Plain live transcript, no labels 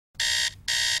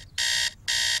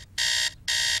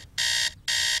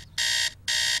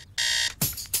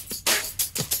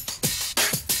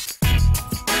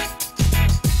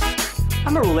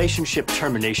I'm a relationship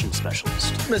termination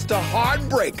specialist. Mr.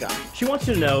 Heartbreaker. She wants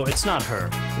you to know it's not her,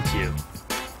 it's you.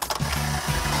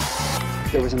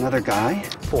 There was another guy?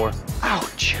 4.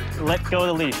 Ouch. Let go of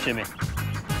the leash, Jimmy.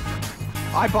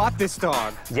 I bought this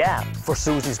dog. Yeah, for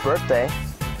Susie's birthday.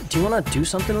 Do you want to do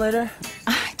something later?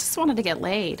 I just wanted to get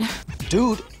laid.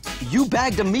 Dude, you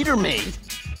bagged a meter maid.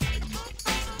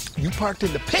 You parked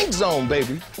in the pink zone,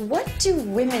 baby. What do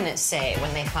women say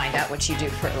when they find out what you do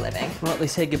for a living? Well, they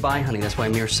say goodbye, honey. That's why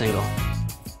Amir's single.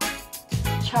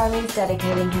 Charlie's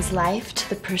dedicating his life to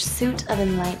the pursuit of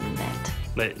enlightenment.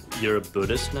 Wait, you're a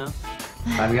Buddhist now?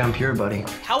 I've gone pure, buddy.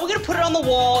 How are we gonna put it on the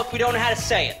wall if we don't know how to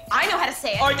say it? I know how to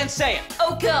say it. All right, then say it.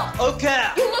 Oh, girl. Okay.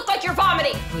 You look like you're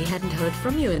vomiting. We hadn't heard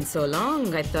from you in so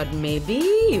long. I thought maybe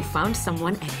you found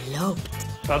someone and eloped.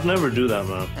 I'd never do that,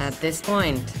 Mom. At this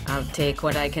point, I'll take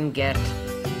what I can get.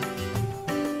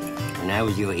 When I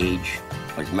was your age,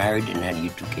 I was married and had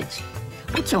you 2 kids.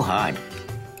 What's so hard?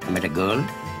 I met a girl,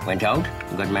 went out,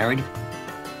 and got married.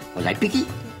 Was I picky?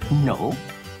 No.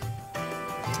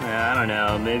 Yeah, I don't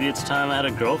know. Maybe it's time I had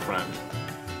a girlfriend.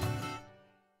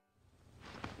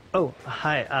 Oh,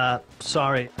 hi.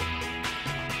 Sorry.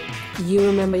 You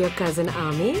remember your cousin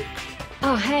Ami?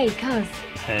 Oh, hey, cuz.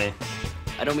 Hey.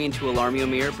 I don't mean to alarm you,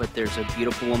 Amir, but there's a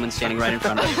beautiful woman standing right in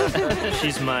front of you.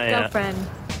 She's my, Girlfriend.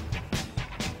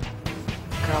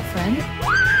 Girlfriend?